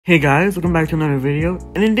Hey guys, welcome back to another video,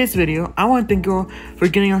 and in this video, I want to thank you all for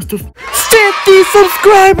getting us to 50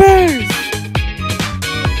 subscribers!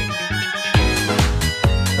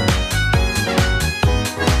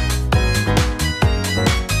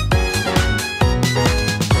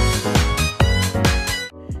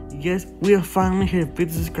 Yes, we have finally hit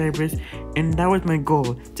 50 subscribers, and that was my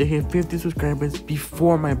goal, to hit 50 subscribers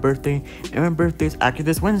before my birthday, and my birthday is actually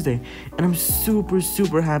this Wednesday, and I'm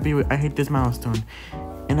super happy I hit this milestone.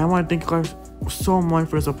 And I want to thank you guys so much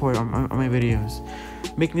for the support on my videos.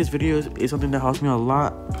 Making these videos is something that helps me a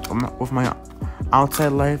lot with my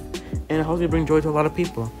outside life, and it helps me bring joy to a lot of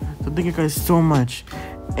people. So thank you guys so much.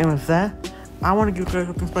 And with that, I want to give you guys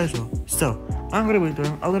something special. So I'm going to be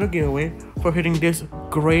doing a little giveaway for hitting this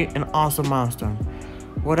great and awesome milestone.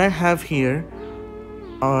 What I have here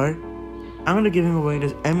are, I'm going to be giving away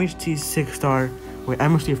this MHT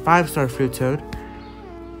 5-star Fruit Toad,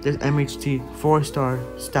 this MHT 4-star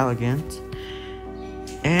Stalagant,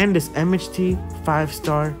 and this MHT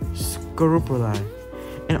 5-star Scorupoli.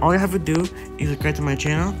 And all you have to do is subscribe to my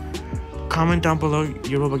channel, comment down below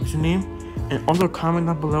your Roblox username, and also comment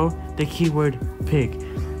down below the keyword pig.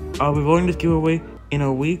 I'll be voting this giveaway in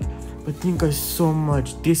a week, but thank you guys so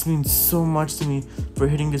much. This means so much to me for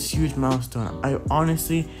hitting this huge milestone. I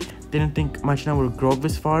honestly didn't think my channel would grow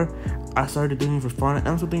this far. I started doing it for fun, and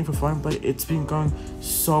I'm still doing it for fun, but it's been going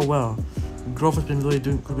so well. Growth has been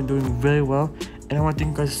doing really well, and I want to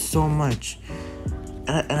thank you guys so much.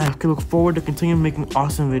 And I can look forward to continue making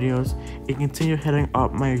awesome videos and continue heading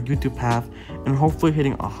up my YouTube path, and hopefully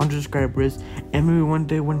hitting 100 subscribers, and maybe one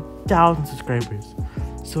day 1,000 subscribers.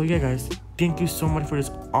 So yeah guys, thank you so much for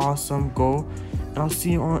this awesome goal, and I'll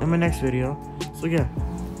see you all in my next video. So yeah,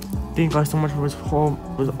 thank you guys so much for this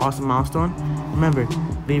awesome milestone. Remember,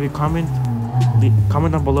 leave a comment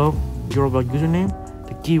down below your Roblox username,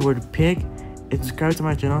 the keyword pig, and subscribe to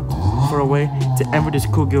my channel for a way to enter this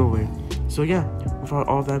cool giveaway. So yeah, without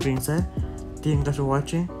all that being said, thank you guys for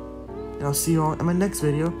watching, and I'll see you all in my next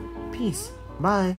video. Peace. Bye.